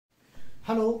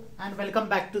Hello and welcome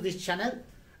back to this channel.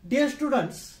 Dear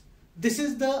students, this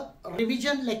is the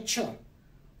revision lecture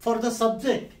for the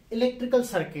subject electrical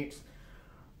circuits.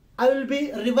 I will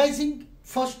be revising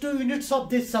first 2 units of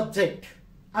this subject.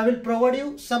 I will provide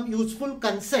you some useful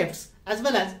concepts as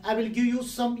well as I will give you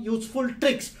some useful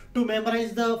tricks to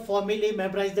memorize the formulae,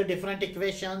 memorize the different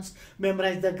equations,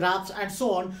 memorize the graphs and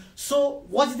so on. So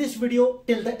watch this video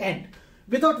till the end.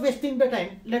 Without wasting the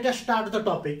time, let us start the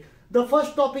topic. The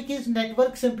first topic is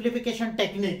network simplification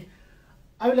technique.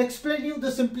 I will explain you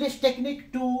the simplest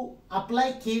technique to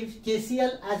apply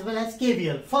KCL as well as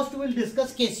KVL. First we will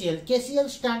discuss KCL. KCL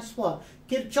stands for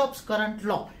Kirchhoff's current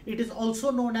law. It is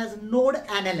also known as node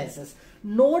analysis.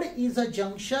 Node is a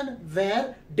junction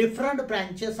where different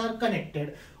branches are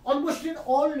connected. Almost in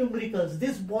all numericals,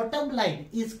 this bottom line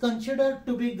is considered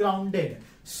to be grounded.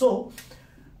 So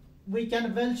we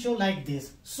can well show like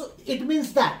this. So it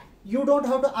means that you don't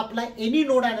have to apply any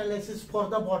node analysis for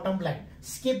the bottom line.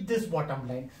 Skip this bottom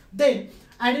line. Then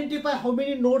identify how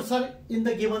many nodes are in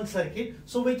the given circuit.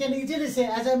 So we can easily say,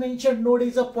 as I mentioned, node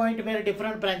is a point where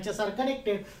different branches are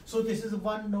connected. So this is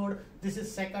one node, this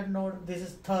is second node, this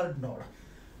is third node.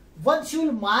 Once you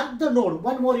will mark the node,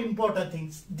 one more important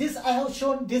thing. This I have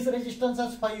shown this resistance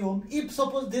as 5 ohm. If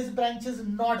suppose this branch is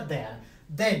not there,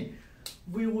 then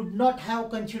we would not have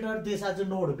considered this as a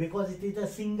node because it is a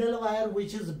single wire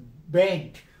which is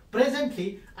bent.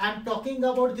 Presently, I am talking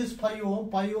about this 5 ohm.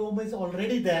 5 ohm is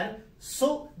already there.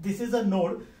 So this is a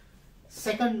node,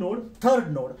 second node,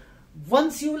 third node.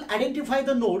 Once you will identify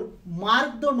the node,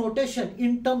 mark the notation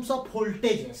in terms of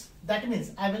voltages. That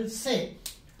means I will say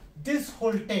this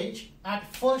voltage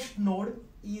at first node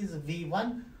is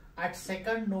V1. At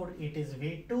second node it is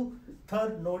V2,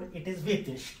 third node it is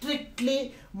V3.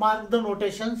 Strictly mark the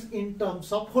notations in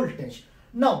terms of voltage.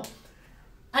 Now,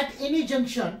 at any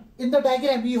junction, in the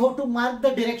diagram you have to mark the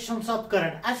directions of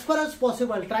current. As far as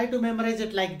possible, try to memorize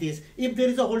it like this. If there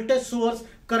is a voltage source,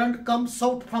 current comes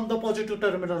out from the positive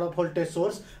terminal of voltage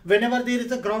source. Whenever there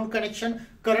is a ground connection,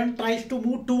 current tries to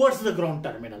move towards the ground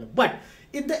terminal. But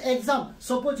in the exam,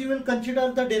 suppose you will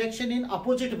consider the direction in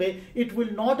opposite way, it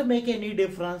will not make any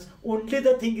difference. Only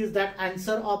the thing is that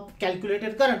answer of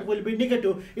calculated current will be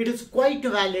negative. It is quite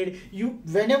valid.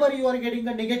 Whenever you are getting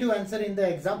a negative answer in the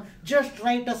exam, just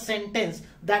write a sentence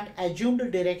that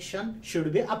assumed direction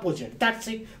should be opposite. That's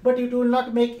it. But it will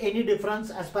not make any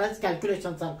difference as far as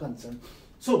calculations are concerned.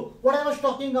 So what I was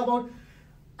talking about,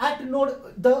 at node,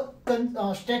 the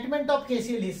statement of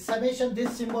KCL is summation.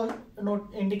 This symbol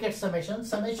node indicates summation.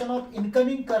 Summation of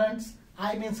incoming currents,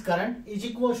 I means current, is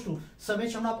equals to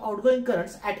summation of outgoing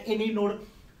currents at any node.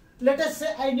 Let us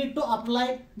say I need to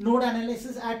apply node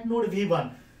analysis at node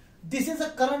V1. This is a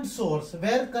current source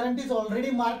where current is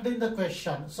already marked in the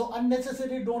question. So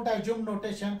unnecessary, don't assume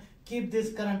notation. Keep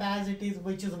this current as it is,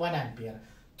 which is 1 ampere.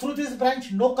 Through this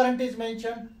branch, no current is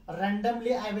mentioned.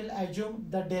 Randomly, I will assume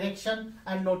the direction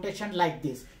and notation like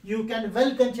this. You can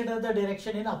well consider the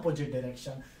direction in opposite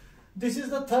direction. This is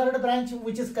the third branch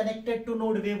which is connected to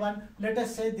node V1. Let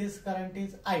us say this current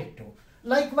is I2.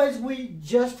 Likewise, we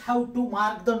just have to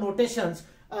mark the notations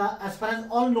as far as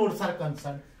all nodes are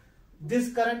concerned.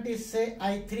 This current is say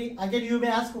I3. Again, you may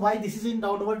ask why this is in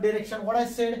downward direction. What I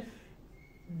said,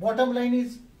 bottom line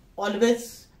is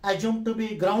always assumed to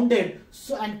be grounded,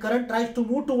 so and current tries to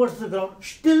move towards the ground.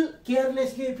 Still,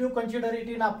 carelessly, if you consider it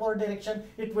in upward direction,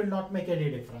 it will not make any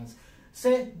difference.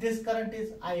 Say this current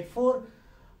is I4,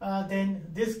 then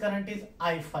this current is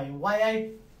I5.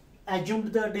 Why I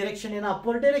assumed the direction in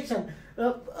upward direction?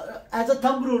 As a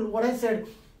thumb rule, what I said,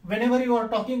 whenever you are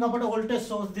talking about a voltage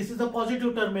source, this is the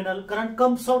positive terminal, current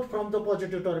comes out from the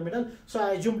positive terminal, so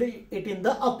I assumed it in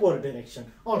the upward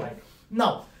direction. Alright,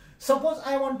 now suppose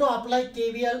I want to apply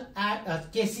KCL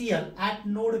at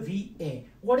node VA.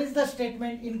 What is the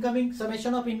statement? Incoming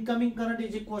summation of incoming current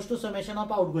is equals to summation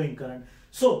of outgoing current.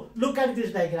 So look at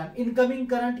this diagram. Incoming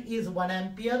current is 1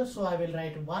 ampere. So I will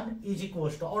write 1 is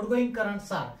equals to outgoing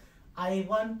currents are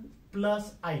I1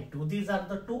 plus I2. These are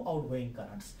the two outgoing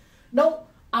currents. Now,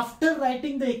 after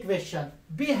writing the equation,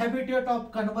 be habituate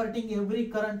of converting every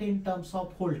current in terms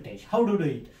of voltage. How to do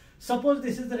it? Suppose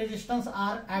this is the resistance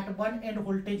R, at one end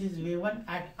voltage is V1,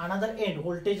 at another end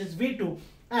voltage is V2,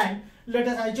 and let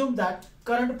us assume that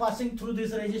current passing through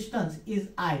this resistance is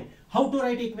I. How to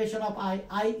write equation of I?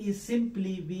 I is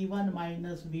simply V1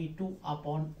 minus V2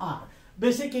 upon R.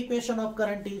 Basic equation of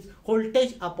current is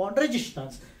voltage upon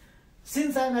resistance.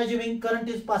 Since I am assuming current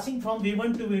is passing from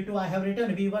V1 to V2, I have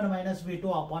written V1 minus V2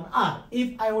 upon R.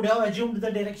 If I would have assumed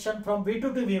the direction from V2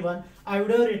 to V1, I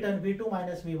would have written V2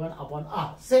 minus V1 upon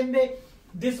R. Same way,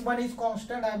 this one is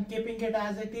constant, I am keeping it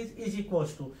as it is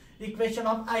equals to equation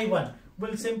of I1.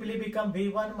 will simply become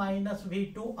V1 minus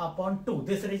V2 upon 2.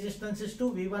 This resistance is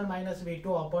 2, V1 minus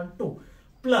V2 upon 2.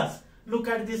 Plus, look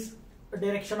at this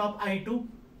direction of I2.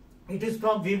 It is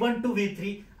from V1 to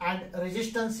V3 and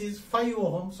resistance is 5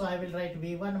 ohm. So I will write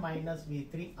V1 minus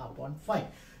V3 upon 5.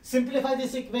 Simplify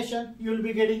this equation. You will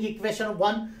be getting equation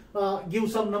 1. Give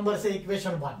some number, say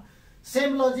equation 1.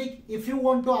 Same logic, if you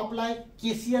want to apply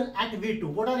KCL at V2,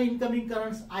 what are incoming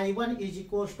currents? I1 is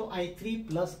equals to I3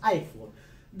 plus I4.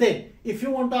 Then, if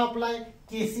you want to apply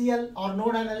KCL or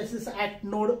node analysis at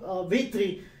node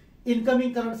V3,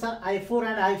 incoming currents are I4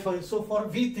 and I5. So for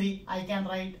V3, I can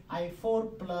write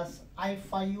I4 plus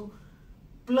I5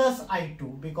 plus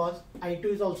I2, because I2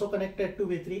 is also connected to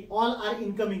V3. All are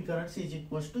incoming currents is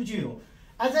equals to 0.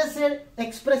 As I said,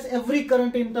 express every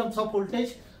current in terms of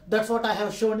voltage. That's what I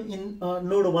have shown in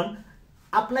node 1.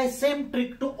 Apply same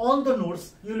trick to all the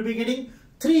nodes. You will be getting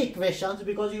 3 equations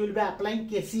because you will be applying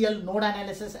KCL node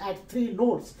analysis at 3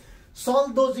 nodes.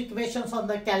 Solve those equations on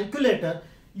the calculator.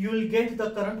 You will get the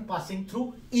current passing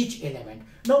through each element.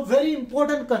 Now, very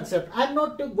important concept. I am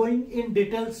not going in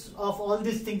details of all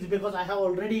these things because I have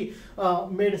already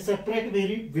made separate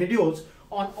videos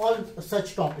on all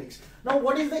such topics. Now,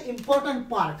 what is the important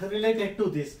part related to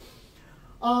this?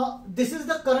 This is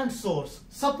the current source.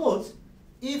 Suppose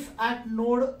if at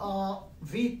node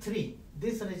V3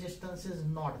 this resistance is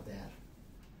not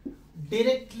there,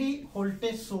 directly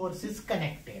voltage source is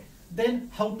connected,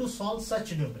 then how to solve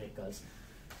such numericals?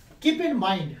 Keep in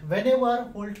mind, whenever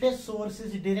voltage source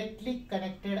is directly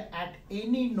connected at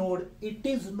any node, it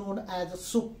is known as a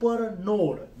super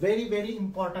node. Very, very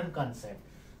important concept.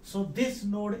 So this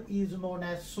node is known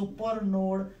as super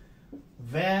node,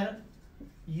 where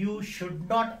you should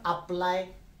not apply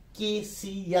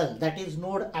KCL, that is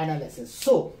node analysis.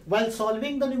 So while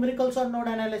solving the numericals on node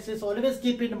analysis, always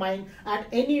keep in mind at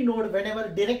any node, whenever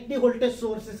directly voltage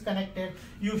source is connected,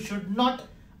 you should not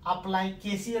apply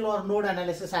KCL or node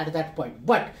analysis at that point.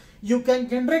 But you can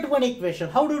generate one equation.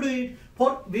 How to do it?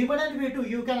 For V1 and V2,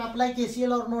 you can apply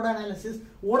KCL or node analysis.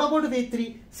 What about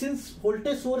V3? Since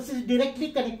voltage source is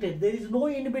directly connected, there is no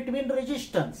in between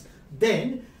resistance,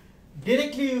 then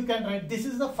directly you can write, this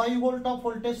is the 5 volt of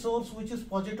voltage source which is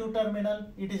positive terminal.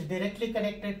 It is directly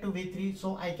connected to V3.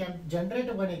 So I can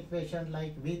generate one equation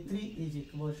like V3 is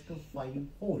equals to 5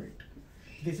 volt.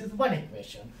 This is one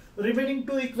equation. Remaining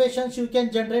 2 equations you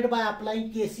can generate by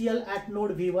applying KCL at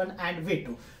node V1 and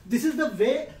V2. This is the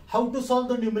way how to solve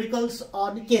the numericals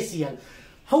on KCL.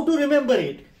 How to remember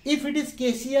it? If it is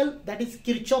KCL, that is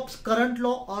Kirchhoff's current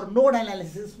law, or node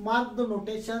analysis, mark the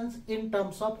notations in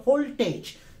terms of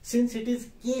voltage. Since it is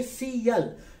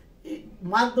KCL,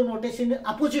 mark the notation in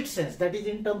opposite sense, that is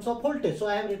in terms of voltage. So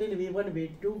I have written V1,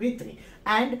 V2, V3.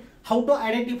 And how to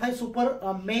identify super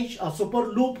mesh or super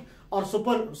loop or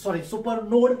super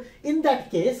node? In that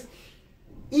case,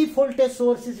 if voltage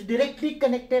source is directly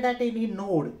connected at any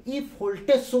node, if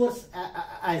voltage source,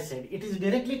 I said, it is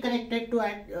directly connected to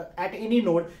at any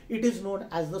node, it is known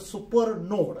as the super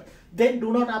node. Then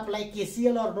do not apply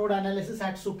KCL or node analysis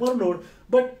at super node,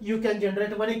 but you can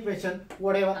generate one equation,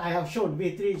 whatever I have shown,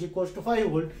 V3 is equals to 5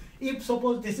 volt. If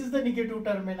suppose this is the negative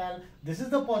terminal, this is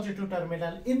the positive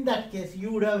terminal, in that case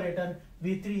you would have written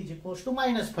V3 is equals to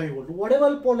minus 5 volt.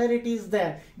 Whatever polarity is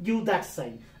there, give that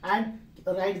sign and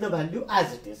write the value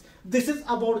as it is. This is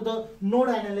about the node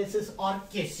analysis or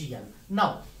KCL.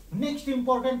 Now, next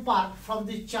important part from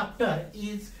this chapter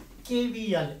is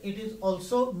KVL. It is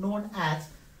also known as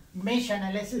mesh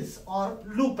analysis or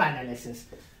loop analysis.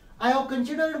 I have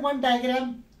considered one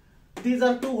diagram. These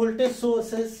are 2 voltage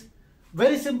sources.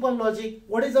 Very simple logic.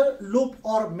 What is a loop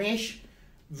or mesh?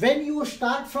 When you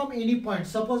start from any point,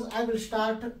 suppose I will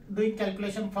start doing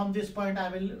calculation from this point, I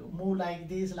will move like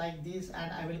this,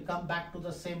 and I will come back to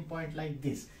the same point like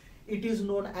this. It is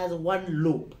known as one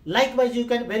loop. Likewise, you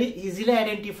can very easily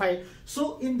identify.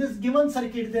 So in this given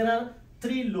circuit, there are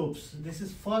 3 loops. This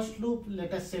is first loop.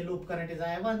 Let us say loop current is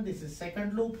I1. This is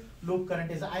second loop. Loop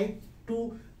current is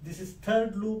I2. This is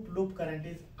third loop. Loop current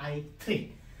is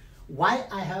I3. Why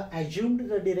I have assumed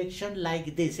the direction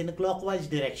like this in clockwise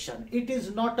direction? It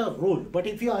is not a rule, but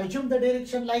if you assume the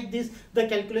direction like this, the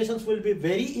calculations will be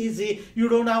very easy. You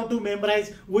don't have to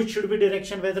memorize which should be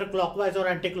direction, whether clockwise or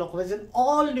anti-clockwise. In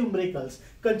all numericals,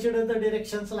 consider the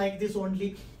directions like this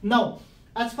only. Now,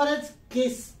 as far as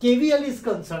KVL is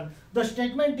concerned, the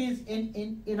statement is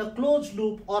in a closed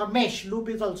loop or mesh. Loop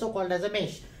is also called as a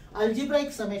mesh.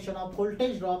 Algebraic summation of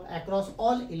voltage drop across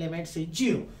all elements is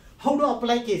 0. How to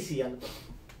apply KCL?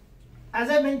 As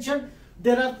I mentioned,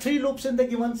 there are 3 loops in the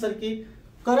given circuit.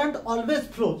 Current always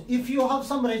flows. If you have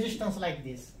some resistance like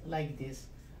this,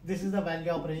 this is the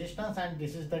value of resistance, and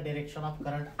this is the direction of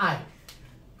current I.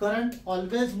 Current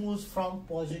always moves from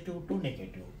positive to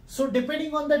negative. So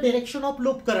depending on the direction of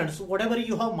loop currents, whatever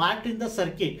you have marked in the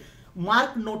circuit,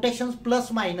 mark notations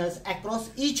plus minus across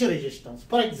each resistance.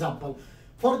 For example,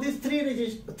 for this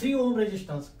 3 ohm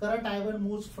resistance, current I1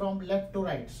 moves from left to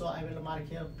right. So I will mark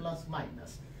here plus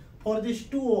minus. For this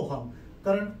 2 ohm,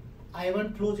 current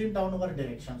I1 flows in downward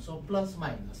direction. So plus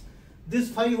minus. This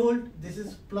 5 volt, this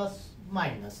is plus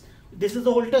minus. This is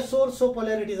the voltage source, so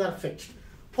polarities are fixed.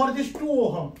 For this 2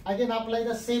 ohm, again apply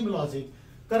the same logic.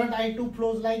 Current I2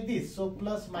 flows like this, so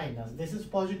plus minus. This is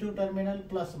positive terminal,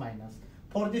 plus minus.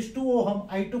 For this 2 ohm,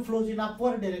 I2 flows in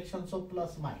upward direction, so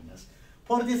plus minus.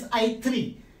 For this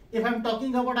I3, if I am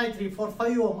talking about I3, for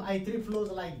 5 ohm, I3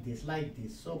 flows like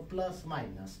this, so plus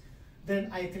minus.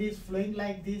 Then I3 is flowing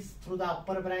like this through the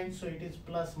upper branch, so it is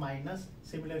plus minus.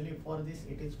 Similarly, for this,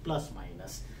 it is plus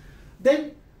minus.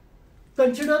 Then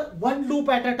consider one loop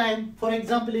at a time. For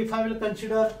example, if I will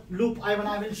consider loop I1,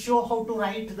 I will show how to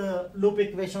write the loop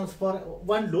equations for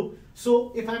one loop.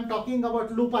 So if I am talking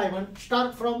about loop I1,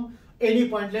 start from any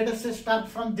point. Let us say start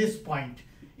from this point.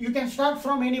 You can start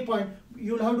from any point.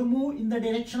 You will have to move in the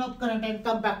direction of current and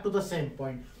come back to the same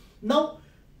point. Now,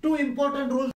 two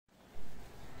important rules.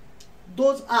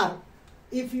 Those are,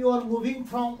 if you are moving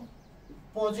from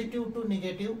positive to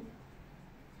negative,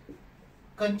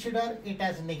 consider it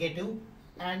as negative,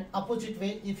 and opposite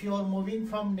way, if you are moving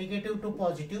from negative to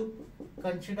positive,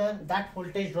 consider that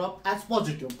voltage drop as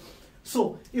positive.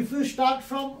 So if you start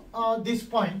from this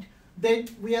point, then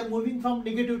we are moving from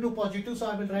negative to positive, so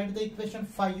I will write the equation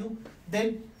phi u.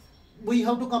 Then we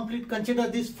have to consider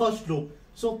this first loop.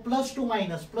 So plus to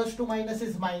minus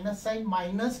is minus sign,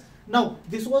 minus. Now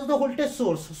this was the voltage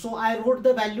source, so I wrote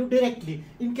the value directly.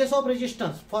 In case of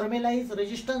resistance, formula is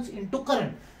resistance into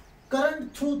current.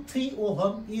 Current through 3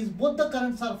 ohm is, both the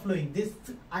currents are flowing, this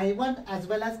I1 as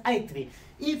well as I3.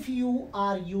 If you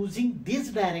are using these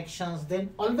directions, then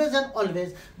always and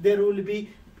always there will be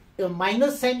a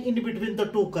minus sign in between the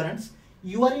two currents.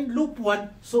 You are in loop 1,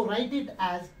 so write it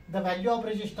as the value of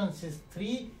resistance is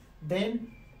 3,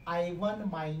 then I1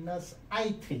 minus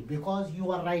I3, because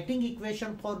you are writing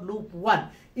equation for loop 1.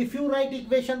 If you write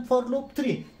equation for loop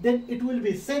 3, then it will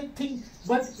be same thing,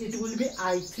 but it will be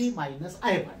I3 minus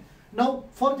I1. Now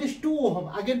for this 2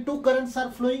 ohm, again two currents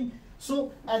are flowing.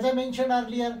 So as I mentioned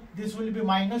earlier, this will be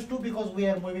minus 2 because we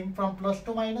are moving from plus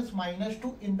to minus, minus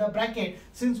 2 in the bracket.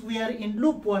 Since we are in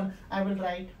loop 1, I will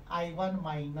write I1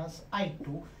 minus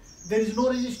I2. There is no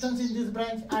resistance in this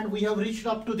branch and we have reached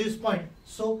up to this point.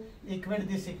 So equate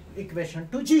this equation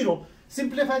to 0.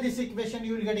 Simplify this equation,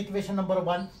 you will get equation number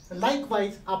 1.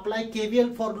 Likewise, apply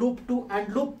KVL for loop 2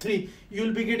 and loop 3. You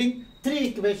will be getting 3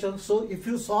 equations. So if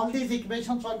you solve these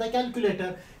equations on the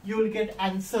calculator, you will get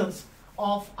answers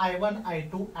of I1,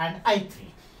 I2 and I3.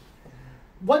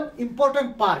 One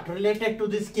important part related to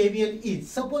this KVL is,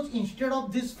 suppose instead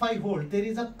of this 5 volt, there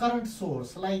is a current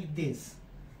source like this.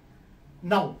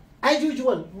 Now, as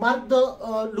usual, mark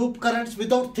the loop currents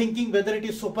without thinking whether it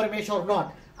is super mesh or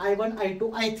not. I1, I2,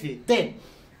 I3. Then,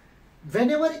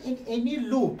 whenever in any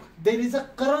loop there is a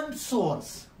current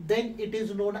source, then it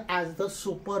is known as the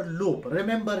super loop.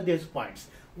 Remember these points.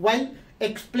 While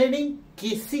explaining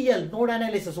KCL, node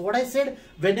analysis, what I said,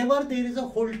 whenever there is a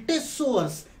voltage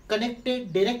source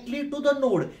connected directly to the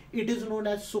node, it is known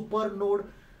as super node,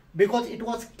 because it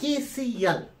was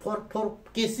KCL. For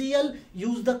KCL,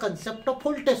 use the concept of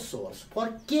voltage source. For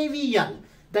KVL,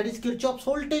 that is Kirchhoff's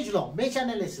voltage law, mesh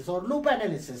analysis or loop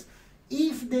analysis,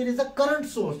 if there is a current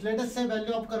source, let us say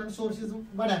value of current source is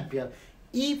 1 ampere.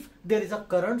 If there is a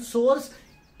current source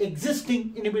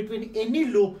existing in between any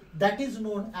loop, that is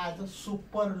known as a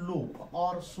super loop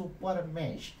or super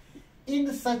mesh.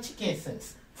 In such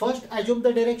cases, first assume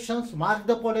the directions, mark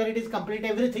the polarities, complete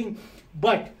everything,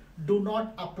 but do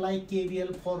not apply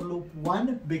KVL for loop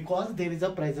 1 because there is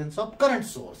a presence of current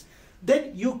source.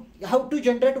 Then you have to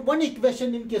generate one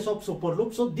equation in case of super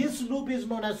loop. So this loop is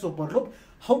known as super loop.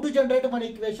 How to generate one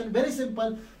equation? Very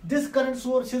simple. This current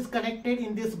source is connected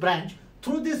in this branch.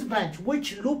 Through this branch,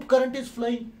 which loop current is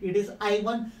flowing? It is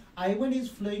I1. I1 is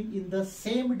flowing in the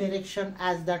same direction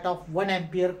as that of 1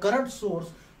 ampere current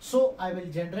source. So I will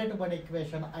generate one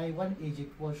equation. I1 is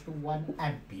equals to 1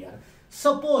 ampere.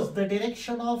 Suppose the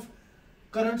direction of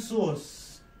current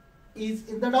source is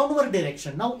in the downward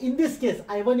direction. Now in this case,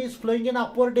 I1 is flowing in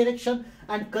upward direction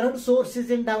and current source is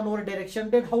in downward direction.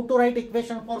 Then how to write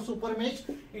equation for super mesh?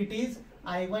 It is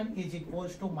I1 is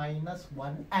equals to minus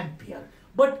 1 ampere.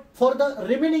 But for the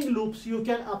remaining loops, you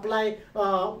can apply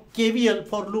KVL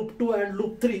for loop 2 and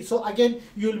loop 3. So again,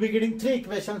 you will be getting 3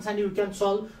 equations and you can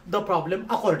solve the problem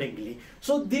accordingly.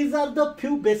 So these are the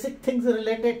few basic things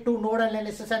related to node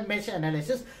analysis and mesh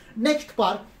analysis. Next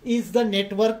part is the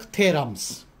network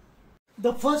theorems.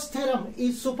 The first theorem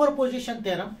is superposition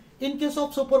theorem. In case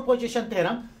of superposition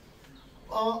theorem,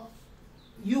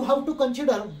 you have to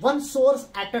consider one source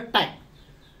at a time.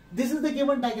 This is the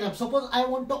given diagram. Suppose I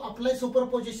want to apply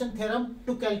superposition theorem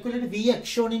to calculate Vx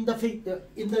shown in the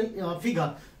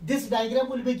figure. This diagram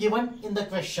will be given in the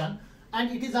question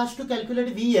and it is asked to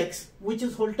calculate Vx, which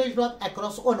is voltage drop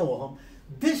across 1 ohm.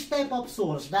 This type of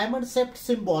source, diamond shaped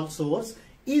symbol source,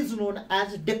 is known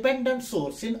as dependent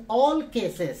source. In all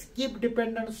cases, keep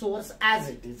dependent source as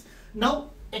it is.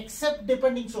 Now, except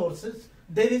depending sources,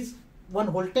 there is one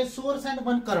voltage source and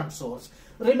one current source.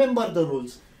 Remember the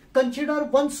rules. Consider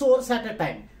one source at a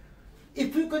time.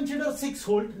 If you consider 6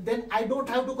 volt, then I don't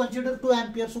have to consider 2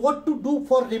 amperes. What to do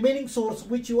for remaining source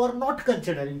which you are not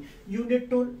considering? You need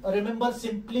to remember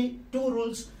simply 2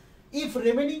 rules. If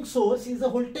remaining source is a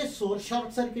voltage source,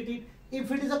 short circuit it.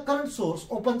 If it is a current source,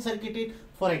 open circuit it.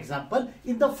 For example,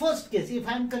 in the first case, if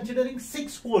I am considering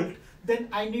 6 volt, then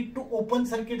I need to open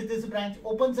circuit this branch.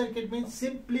 Open circuit means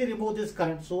simply remove this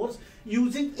current source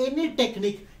using any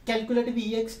technique. Calculate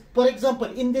Vx. For example,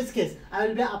 in this case, I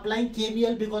will be applying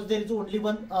KVL because there is only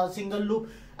one single loop,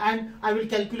 and I will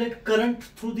calculate current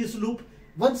through this loop.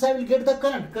 Once I will get the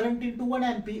current into 1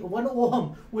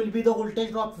 ohm will be the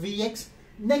voltage drop Vx.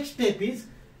 Next step is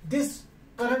this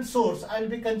current source. I will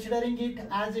be considering it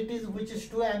as it is, which is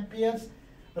 2 amperes.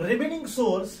 Remaining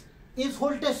source is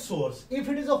voltage source. If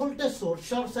it is a voltage source,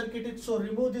 short circuit it. So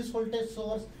remove this voltage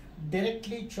source,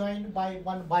 directly joined by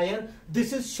one wire.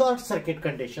 This is short circuit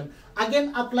condition.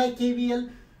 Again apply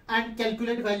KVL and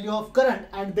calculate value of current,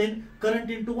 and then current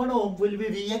into 1 ohm will be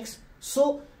Vx.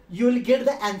 So you will get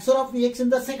the answer of Vx in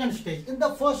the second stage. In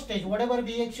the first stage, whatever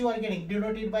Vx you are getting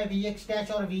denoted by Vx dash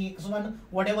or Vx1,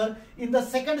 whatever. In the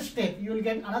second step, you will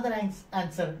get another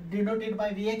answer denoted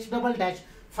by Vx double dash.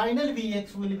 Final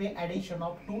Vx will be addition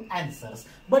of 2 answers.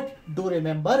 But do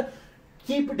remember,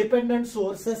 keep dependent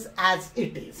sources as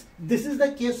it is. This is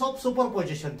the case of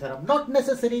superposition theorem. Not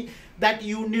necessary that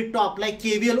you need to apply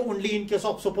KVL only in case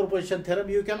of superposition theorem.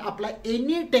 You can apply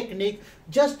any technique.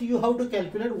 Just you have to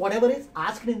calculate whatever is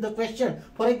asked in the question.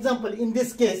 For example, in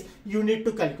this case, you need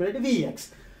to calculate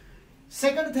Vx.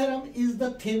 Second theorem is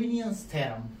the Thevenin's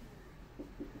theorem.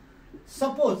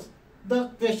 Suppose the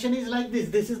question is like this.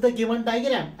 This is the given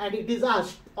diagram and it is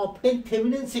asked obtain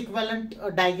Thevenin's equivalent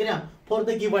diagram for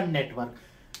the given network.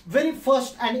 Very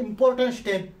first and important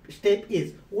step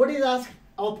is what is asked,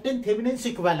 obtain Thevenin's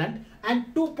equivalent,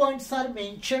 and 2 points are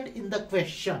mentioned in the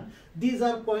question. These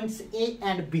are points A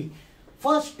and B.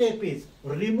 First step is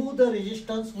remove the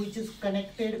resistance which is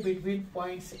connected between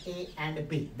points A and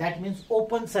B. That means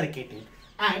open circuit it.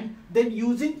 And then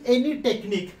using any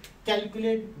technique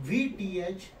calculate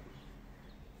VTH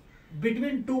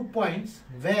between 2 points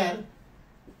where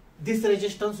this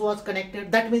resistance was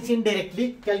connected. That means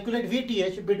indirectly calculate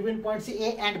VTH between points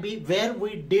A and B where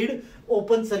we did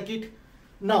open circuit.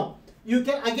 Now you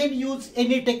can again use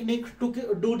any technique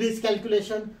to do this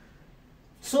calculation.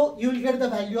 So you will get the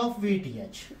value of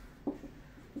VTH.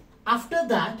 After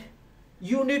that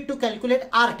you need to calculate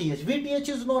RTH. VTH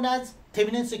is known as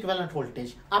Thevenin's equivalent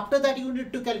voltage. After that you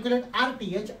need to calculate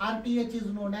RTH. RTH is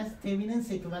known as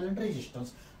Thevenin's equivalent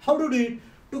resistance. How to do it?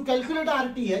 To calculate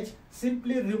RTH,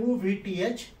 simply remove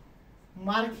VTH,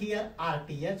 mark here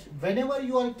RTH. Whenever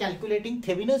you are calculating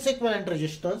Thevenin's equivalent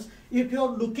resistance, if you are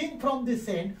looking from this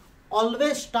end,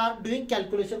 always start doing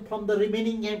calculation from the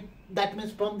remaining end. That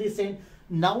means from this end.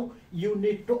 Now you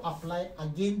need to apply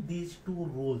again these 2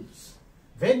 rules.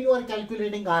 When you are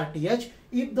calculating RTH,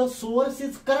 if the source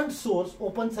is current source,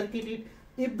 open circuit it.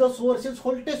 If the source is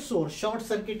voltage source, short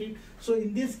circuit it. So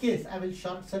in this case, I will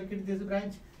short circuit this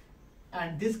branch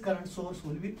and this current source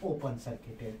will be open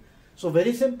circuited. So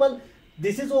very simple.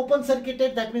 This is open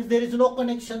circuited, that means there is no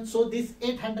connection. So this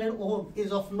 800 ohm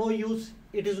is of no use.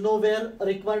 It is nowhere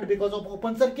required because of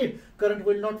open circuit. Current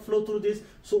will not flow through this.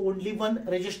 So only one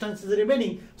resistance is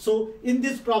remaining. So in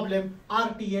this problem,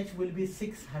 RTH will be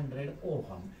 600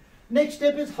 ohm. Next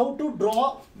step is how to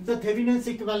draw the Thevenin's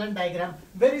equivalent diagram.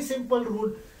 Very simple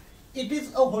rule. It is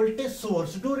a voltage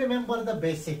source. Do remember the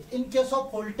basic. In case of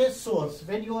voltage source,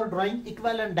 when you are drawing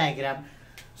equivalent diagram,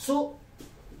 so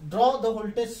draw the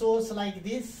voltage source like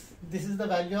this. This is the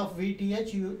value of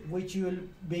VTH which you will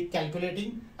be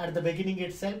calculating at the beginning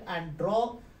itself, and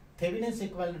draw Thevenin's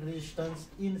equivalent resistance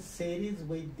in series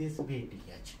with this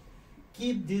VTH.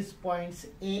 keep these points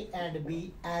A and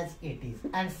B as it is.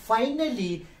 And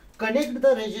finally, connect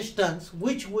the resistance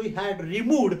which we had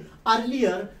removed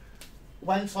earlier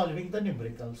while solving the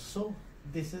numericals. So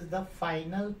this is the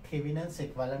final Thevenin's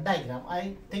equivalent diagram.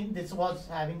 I think this was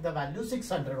having the value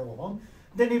 600 ohm.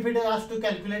 Then if it is asked to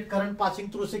calculate current passing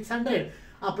through 600,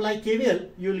 apply KVL,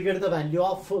 you will get the value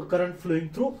of current flowing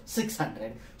through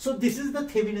 600. So this is the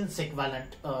Thevenin's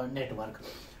equivalent network.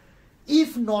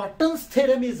 If Norton's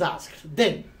theorem is asked,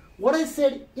 then what I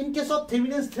said, in case of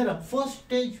Thevenin's theorem, first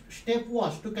step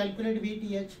was to calculate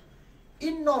VTH.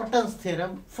 In Norton's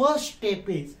theorem, first step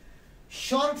is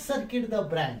short circuit the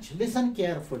branch. Listen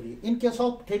carefully. In case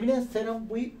of Thevenin's theorem,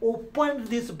 we opened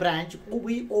this branch,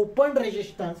 we opened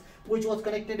resistance which was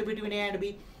connected between A and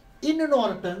B. In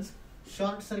Norton's,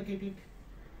 short circuit it.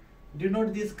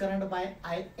 Denote this current by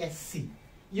ISC.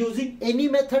 Using any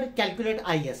method, calculate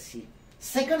ISC.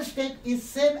 Second step is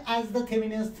same as the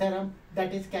Thevenin's theorem,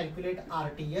 that is calculate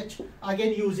RTH.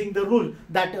 Again using the rule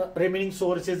that remaining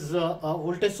source is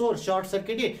voltage source, short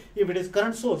circuit it. If it is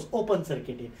current source, open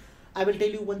circuit it. I will tell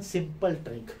you one simple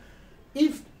trick.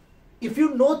 If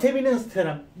you know Thevenin's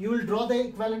theorem, you will draw the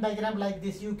equivalent diagram like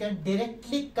this. You can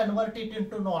directly convert it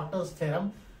into Norton's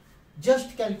theorem.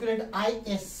 Just calculate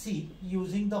ISC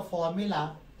using the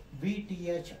formula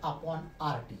VTH upon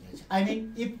RTH. I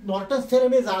mean, if Norton's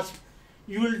theorem is asked,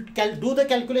 you will do the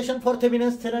calculation for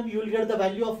Thevenin's theorem, you will get the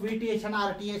value of VTH and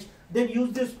RTH. Then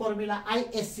use this formula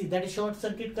ISC, that is short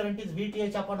circuit current is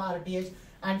VTH upon RTH.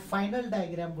 And final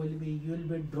diagram will be, you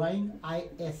will be drawing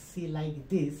ISC like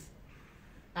this.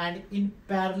 And in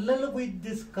parallel with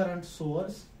this current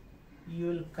source, you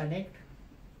will connect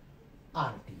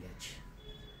RTH.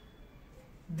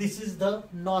 This is the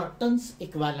Norton's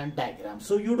equivalent diagram.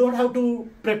 So you don't have to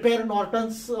prepare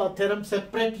Norton's theorem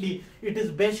separately. It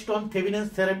is based on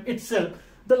Thevenin's theorem itself.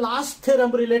 The last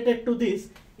theorem related to this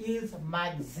is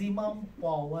maximum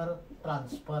power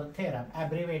transfer theorem,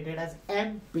 abbreviated as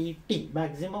MPT,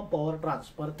 maximum power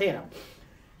transfer theorem.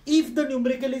 If the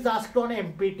numerical is asked on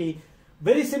MPT,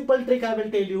 very simple trick I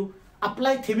will tell you.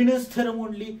 Apply Thevenin's theorem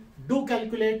only. Do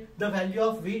calculate the value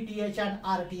of VTH and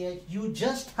RTH. You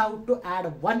just have to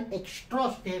add one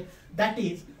extra step, that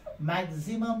is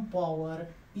maximum power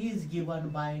is given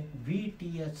by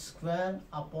VTH square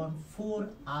upon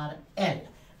 4RL.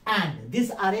 And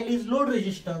this RL is load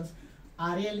resistance.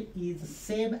 RL is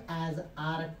same as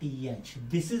RTH.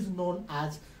 This is known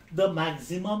as the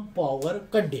maximum power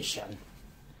condition.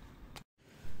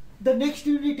 The next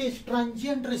unit is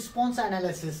transient response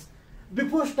analysis.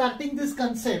 Before starting this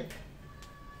concept,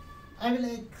 I will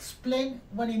explain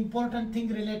one important thing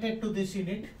related to this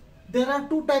unit. There are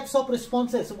two types of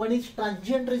responses. One is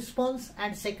transient response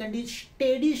and second is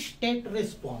steady state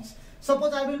response.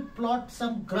 Suppose I will plot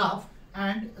some graph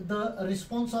and the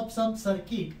response of some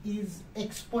circuit is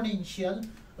exponential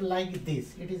like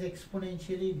this. It is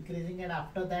exponentially increasing and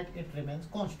after that it remains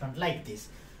constant like this.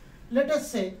 Let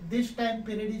us say this time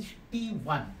period is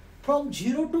T1. From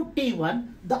 0 to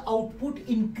T1, the output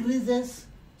increases.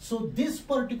 So this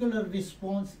particular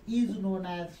response is known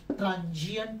as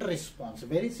transient response.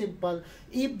 Very simple.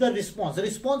 If the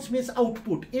response means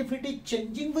output. If it is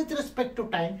changing with respect to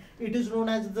time, it is known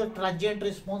as the transient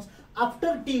response.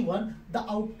 After T1, the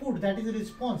output, that is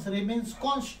response, remains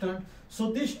constant.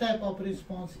 So this type of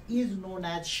response is known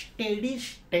as steady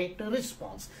state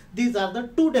response. These are the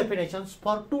two definitions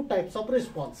for two types of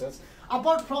responses.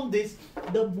 Apart from this,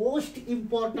 the most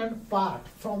important part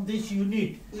from this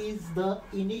unit is the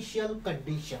initial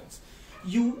conditions.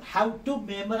 You have to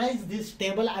memorize this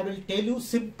table. I will tell you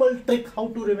simple trick how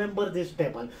to remember this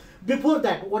table. Before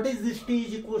that, what is this T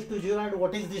is equals to 0 and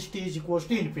what is this T is equals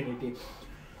to infinity?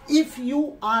 If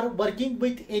you are working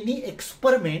with any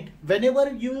experiment,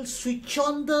 whenever you will switch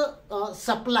on the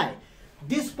supply,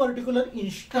 this particular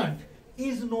instant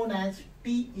is known as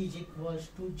T is equals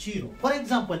to 0. For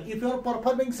example, if you are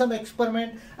performing some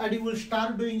experiment and you will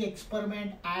start doing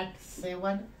experiment at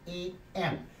 7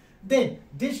 AM, then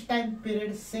this time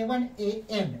period 7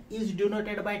 AM is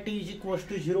denoted by T is equals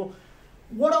to 0.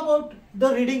 What about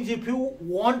the readings? If you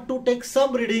want to take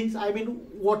some readings, I mean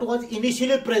what was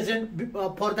initially present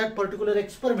for that particular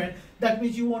experiment, that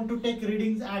means you want to take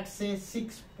readings at say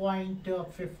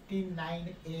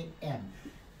 6:59 AM.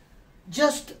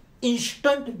 Just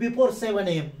instant before 7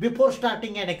 AM, before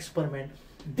starting an experiment.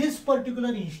 This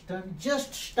particular instant,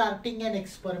 just starting an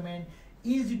experiment,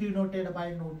 is denoted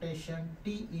by notation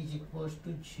T is equals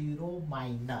to 0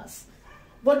 minus.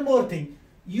 One more thing.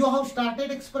 You have started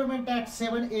experiment at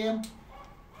 7 AM.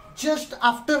 just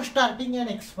after starting an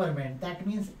experiment, that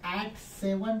means at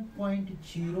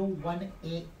 7:01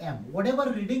 a.m.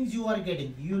 whatever readings you are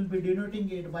getting, you will be denoting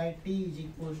it by t is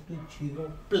equals to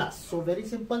 0 plus. So very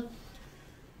simple.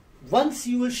 Once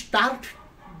you will start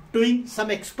doing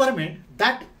some experiment,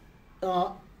 that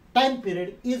time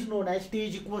period is known as t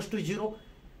is equals to 0.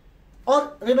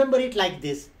 Or remember it like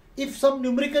this: if some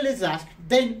numerical is asked,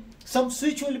 then some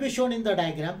switch will be shown in the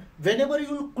diagram. Whenever you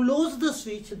will close the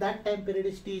switch, that time period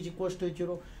is t is equals to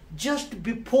 0. Just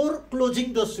before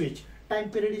closing the switch, time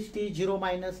period is t 0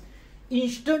 minus.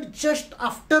 Instant just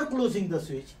after closing the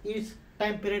switch is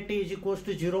time period t is equals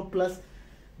to 0 plus.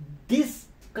 This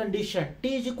condition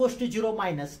t is equals to 0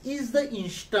 minus is the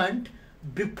instant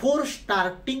before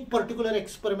starting particular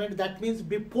experiment. That means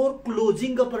before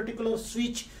closing a particular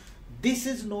switch. This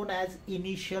is known as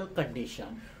initial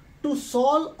condition. To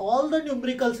solve all the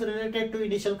numericals related to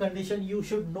initial condition, you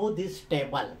should know this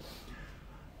table.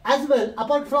 As well,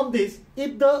 apart from this,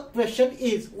 if the question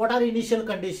is what are initial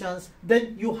conditions,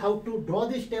 then you have to draw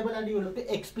this table and you will have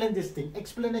to explain this thing.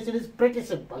 Explanation is pretty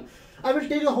simple. I will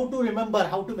tell you how to remember,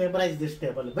 how to memorize this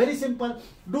table. Very simple.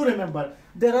 Do remember,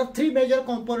 there are three major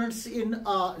components in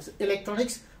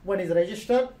electronics. One is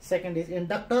resistor, second is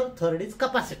inductor, third is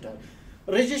capacitor.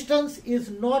 Resistance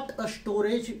is not a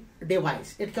storage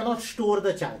device. It cannot store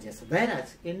the charges,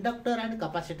 whereas inductor and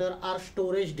capacitor are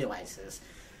storage devices.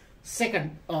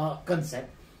 Second concept,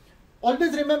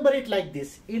 always remember it like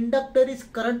this: inductor is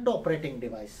current operating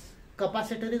device,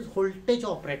 capacitor is voltage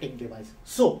operating device.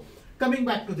 So coming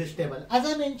back to this table, as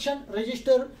I mentioned,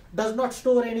 resistor does not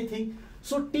store anything.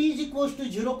 So t is equals to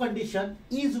 0 condition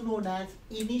is known as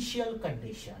initial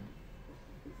condition,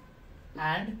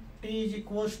 and t is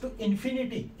equals to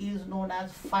infinity is known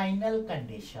as final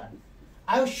condition.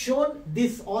 I have shown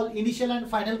this all initial and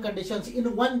final conditions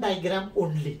in one diagram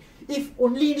only. If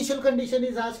only initial condition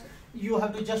is asked, you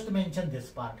have to just mention this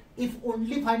part. If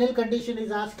only final condition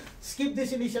is asked, skip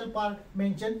this initial part,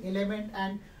 mention element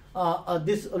and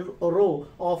this row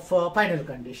of final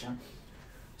condition.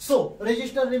 So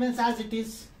resistor remains as it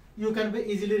is. You can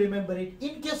easily remember it.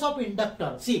 In case of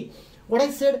inductor, see what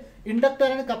I said, inductor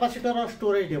and capacitor are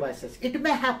storage devices. It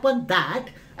may happen that,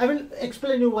 I will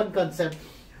explain you one concept.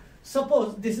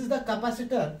 Suppose this is the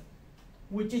capacitor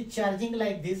which is charging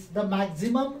like this. The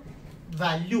maximum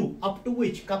value up to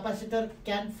which capacitor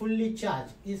can fully charge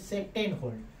is say 10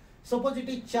 volt. Suppose it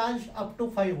is charged up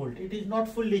to 5 volt. It is not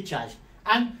fully charged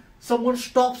and someone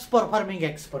stops performing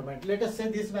experiment. Let us say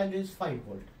this value is 5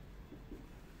 volt.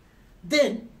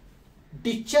 Then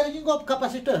discharging of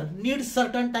capacitor needs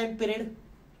certain time period.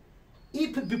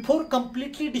 If before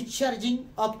completely discharging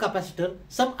of capacitor,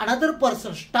 some another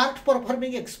person start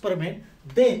performing experiment,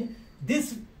 then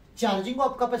this charging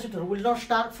of capacitor will not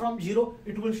start from 0.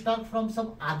 It will start from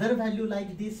some other value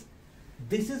like this.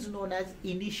 This is known as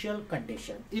initial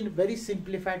condition in very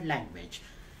simplified language.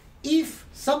 If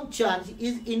some charge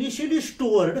is initially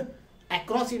stored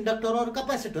across inductor or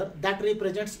capacitor, that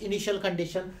represents initial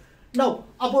condition. Now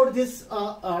about this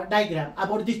diagram,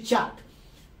 about this chart.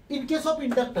 In case of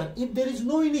inductor, if there is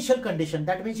no initial condition,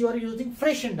 that means you are using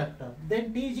fresh inductor,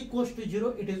 then t is equals to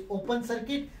 0, it is open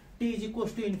circuit. T is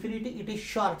equals to infinity, it is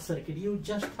short circuit. You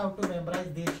just have to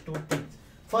memorize these two things.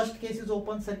 First case is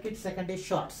open circuit, second is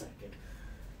short circuit.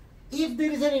 If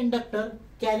there is an inductor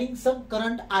carrying some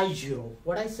current I0,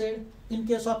 what I said, in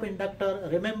case of inductor,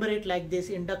 remember it like this: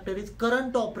 inductor is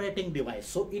current operating device.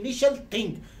 So initial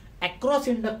thing across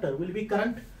inductor will be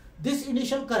current. This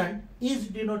initial current is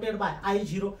denoted by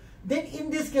I0. Then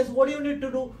in this case, what do you need to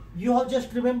do? You have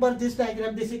just remember this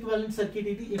diagram, this equivalent circuit,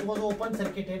 it was open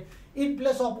circuited. In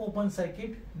place of open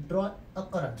circuit, draw a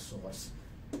current source,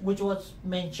 which was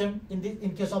mentioned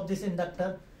in case of this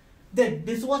inductor. Then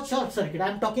this was short circuit. I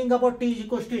am talking about t is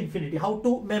equals to infinity. How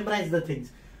to memorize the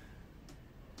things?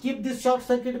 Keep this short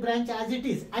circuit branch as it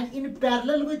is, and in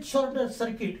parallel with short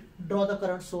circuit, draw the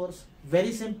current source.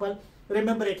 Very simple.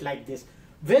 Remember it like this.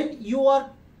 When you are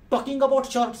talking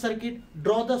about short circuit,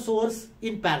 draw the source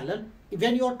in parallel.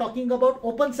 When you are talking about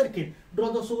open circuit,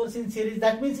 draw the source in series.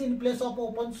 That means in place of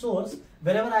open source,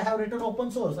 wherever I have written open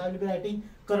source, I will be writing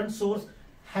current source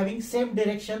having same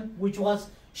direction which was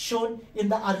shown in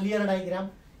the earlier diagram.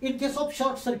 In case of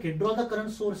short circuit, draw the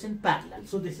current source in parallel.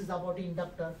 So this is about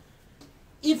inductor.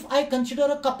 If I consider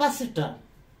a capacitor,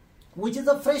 which is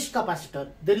a fresh capacitor,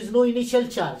 there is no initial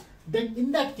charge, then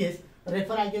in that case,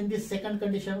 refer again this second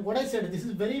condition. What I said, this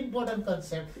is very important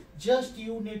concept. Just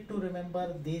you need to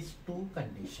remember these two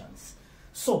conditions.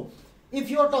 So if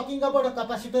you are talking about a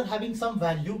capacitor having some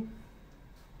value,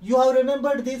 you have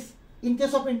remembered this. In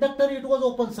case of inductor, it was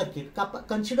open circuit.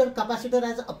 Consider capacitor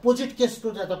as opposite case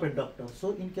to that of inductor.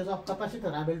 So in case of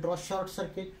capacitor, I will draw short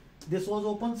circuit. This was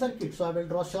open circuit, so I will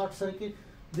draw short circuit.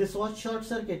 This was short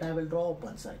circuit, I will draw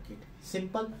open circuit.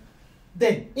 Simple.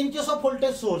 Then in case of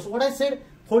voltage source, what I said,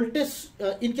 voltage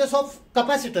in case of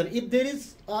capacitor, if there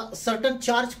is a certain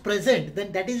charge present,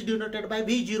 then that is denoted by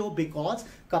V0, because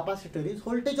capacitor is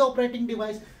voltage operating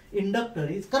device, inductor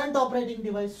is current operating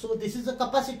device. So this is a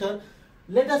capacitor.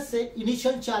 Let us say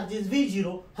initial charge is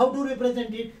V0. How to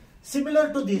represent it?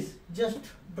 Similar to this, just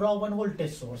draw one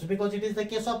voltage source, because it is the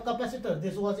case of capacitor.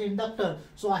 This was inductor,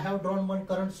 so I have drawn one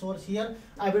current source here.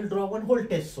 I will draw one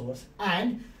voltage source.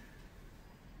 And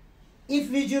if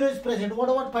V0 is present, what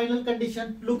about final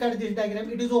condition? Look at this diagram.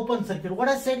 It is open circuit. What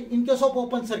I said, in case of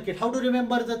open circuit, how to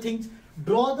remember the things?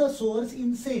 Draw the source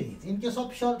in series. In case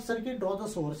of short circuit, draw the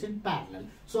source in parallel.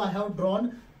 So I have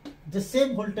drawn the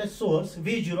same voltage source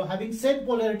V0 having same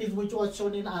polarities which was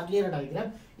shown in earlier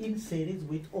diagram in series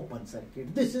with open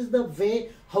circuit. This is the way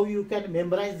how you can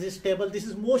memorize this table. This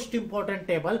is most important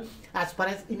table as far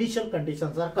as initial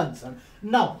conditions are concerned.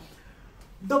 Now,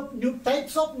 the new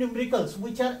types of numericals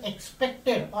which are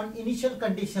expected on initial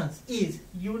conditions is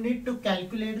you need to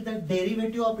calculate the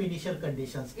derivative of initial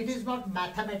conditions. It is not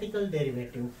mathematical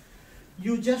derivative.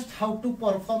 You just have to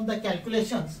perform the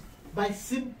calculations by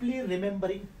simply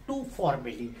remembering two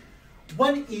formulae.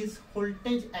 One is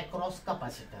voltage across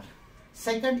capacitor.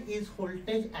 Second is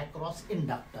voltage across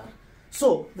inductor.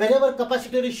 So wherever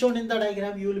capacitor is shown in the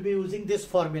diagram, you will be using this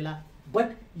formula,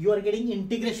 but you are getting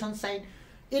integration sign.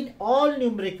 In all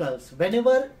numericals,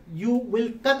 whenever you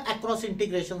will come across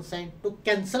integration sign, to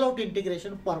cancel out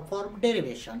integration, perform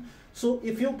derivation. So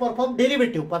if you perform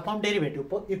derivative,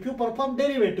 If you perform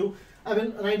derivative, I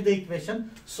will write the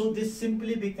equation. So this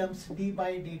simply becomes d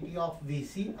by dt of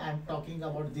Vc. I am talking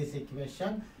about this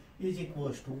equation is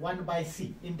equals to 1 by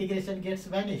C. Integration gets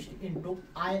vanished into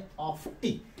I of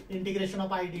t. Integration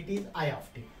of I dt is I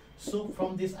of t. So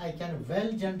from this I can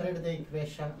well generate the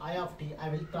equation I of t. I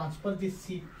will transfer this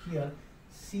C here,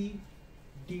 C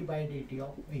d by dt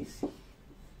of Vc.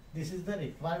 This is the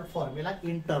required formula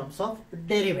in terms of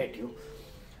derivative.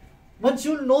 Once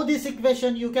you know this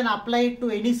equation, you can apply it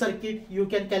to any circuit. You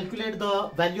can calculate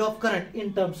the value of current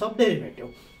in terms of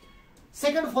derivative.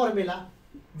 Second formula,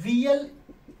 VL,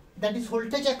 that is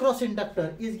voltage across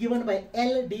inductor, is given by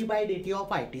L d by dt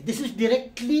of it. This is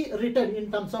directly written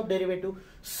in terms of derivative.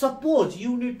 Suppose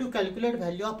you need to calculate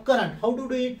value of current. How to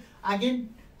do it?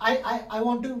 Again, I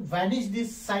want to vanish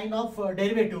this sign of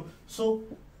derivative. So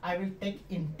I will take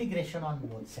integration on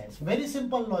both sides. Very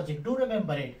simple logic. Do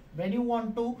remember it. When you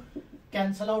want to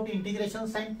cancel out integration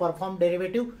sign, perform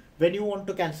derivative. When you want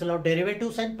to cancel out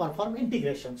derivative sign, perform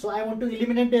integration. So I want to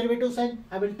eliminate derivative sign.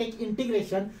 I will take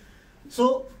integration.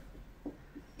 So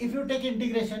if you take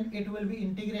integration, it will be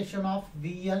integration of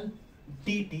VL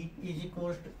dt is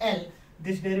equals to L.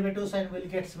 This derivative sign will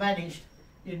get vanished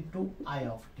into I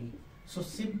of t. So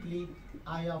simply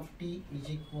I of t is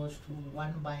equals to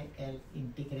 1 by L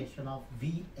integration of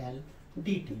VL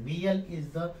dt. VL is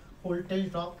the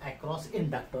voltage drop across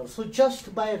inductor. So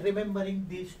just by remembering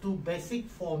these two basic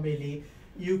formulae,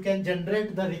 you can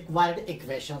generate the required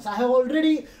equations. I have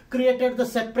already created the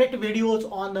separate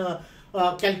videos on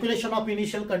calculation of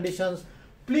initial conditions.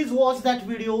 Please watch that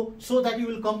video so that you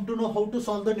will come to know how to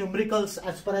solve the numericals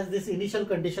as far as this initial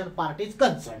condition part is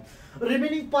concerned.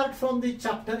 Remaining part from the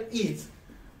chapter is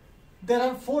there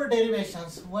are four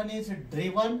derivations. One is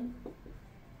driven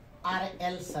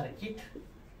RL circuit.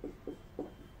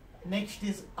 Next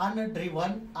is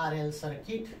undriven RL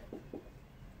circuit.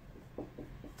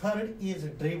 Third is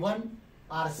driven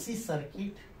RC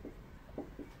circuit.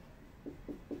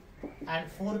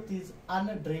 And fourth is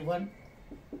undriven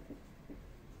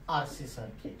RC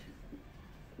circuit.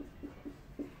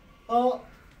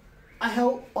 I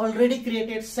have already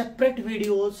created separate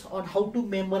videos on how to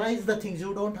memorize the things.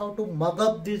 You don't have to mug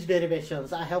up these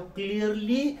derivations. I have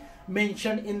clearly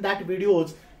mentioned in that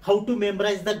videos how to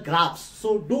memorize the graphs.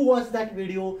 So do watch that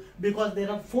video, because there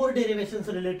are four derivations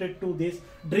related to this.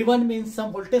 Driven means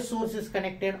some voltage source is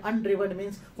connected. Undriven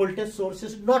means voltage source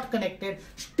is not connected.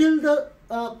 Still the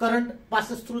current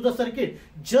passes through the circuit,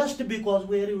 just because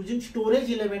we are using storage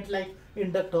element like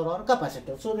inductor or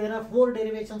capacitor. So there are four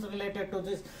derivations related to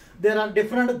this. There are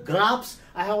different graphs.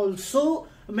 I have also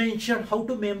mentioned how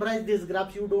to memorize these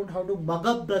graphs. You don't have to mug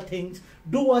up the things.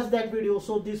 Do watch that video,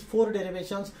 so these four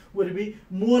derivations will be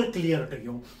more clear to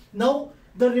you. Now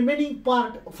the remaining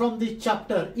part from this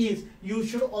chapter is you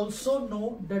should also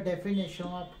know the definition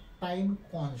of time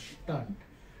constant.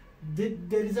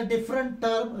 There is a different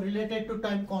term related to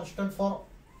time constant for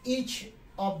each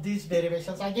of these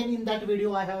derivations. Again, in that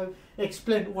video I have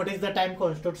explained what is the time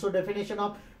constant. So definition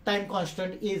of time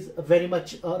constant is very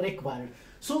much required.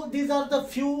 So these are the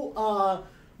few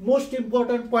most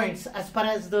important points as far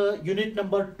as the unit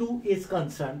number 2 is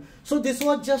concerned. So this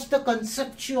was just a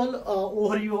conceptual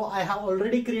overview. I have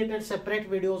already created separate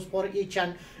videos for each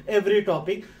and every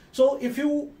topic. So if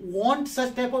you want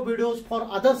such type of videos for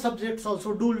other subjects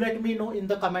also, do let me know in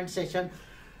the comment section.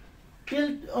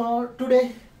 Till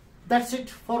today, that's it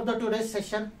for the today's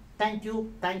session. Thank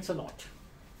you. Thanks a lot.